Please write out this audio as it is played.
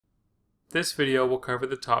This video will cover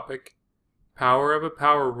the topic, power of a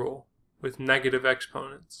power rule with negative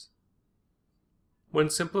exponents. When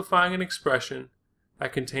simplifying an expression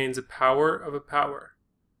that contains a power of a power,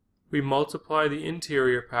 we multiply the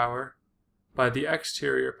interior power by the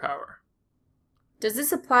exterior power. Does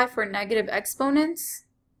this apply for negative exponents?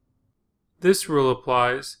 This rule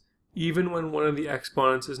applies even when one of the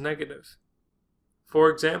exponents is negative. For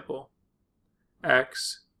example,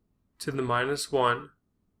 x to the minus 1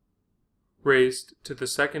 raised to the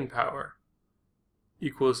second power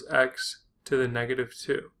equals x to the negative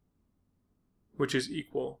 2, which is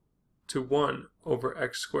equal to 1 over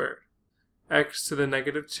x squared. X to the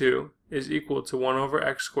negative 2 is equal to 1 over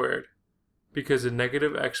x squared because a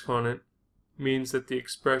negative exponent means that the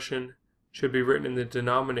expression should be written in the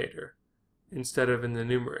denominator instead of in the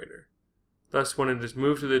numerator. Thus, when it is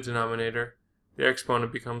moved to the denominator, the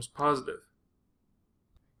exponent becomes positive.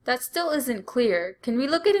 That still isn't clear. Can we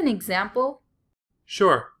look at an example?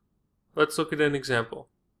 Sure. Let's look at an example.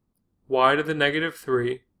 Y to the negative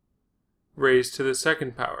 3 raised to the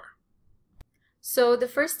second power. So the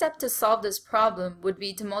first step to solve this problem would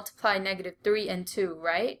be to multiply negative 3 and 2,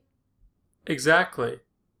 right? Exactly.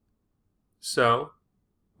 So,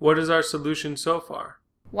 what is our solution so far?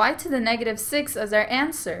 Y to the negative 6 as our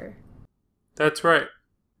answer. That's right.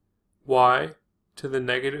 Y to the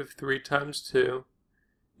negative 3 times 2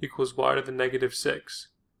 equals y to the negative 6.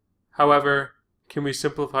 However, can we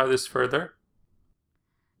simplify this further?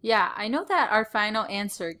 Yeah, I know that our final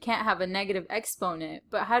answer can't have a negative exponent,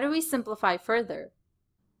 but how do we simplify further?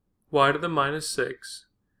 Y to the minus 6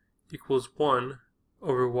 equals 1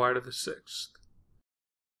 over y to the 6th.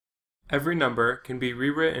 Every number can be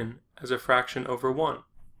rewritten as a fraction over 1.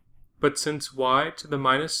 But since y to the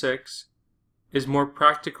minus 6 is more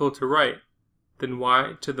practical to write than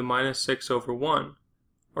y to the minus 6 over 1,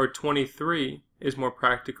 or 23 is more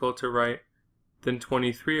practical to write than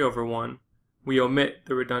 23 over 1, we omit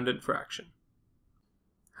the redundant fraction.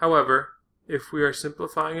 However, if we are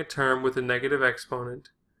simplifying a term with a negative exponent,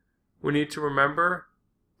 we need to remember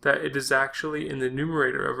that it is actually in the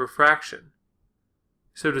numerator of a fraction.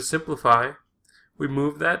 So to simplify, we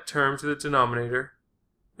move that term to the denominator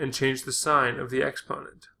and change the sign of the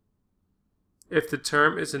exponent. If the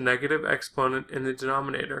term is a negative exponent in the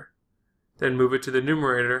denominator, then move it to the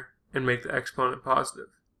numerator and make the exponent positive.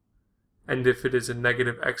 And if it is a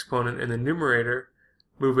negative exponent in the numerator,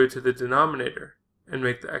 move it to the denominator and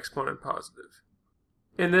make the exponent positive.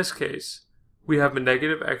 In this case, we have a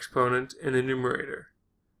negative exponent in the numerator,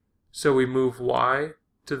 so we move y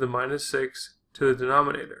to the minus 6 to the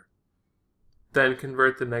denominator. Then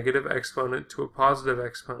convert the negative exponent to a positive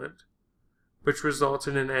exponent, which results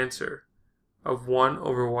in an answer of 1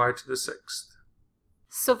 over y to the 6th.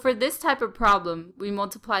 So for this type of problem, we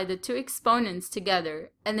multiply the two exponents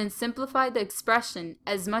together and then simplify the expression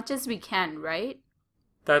as much as we can, right?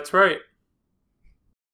 That's right.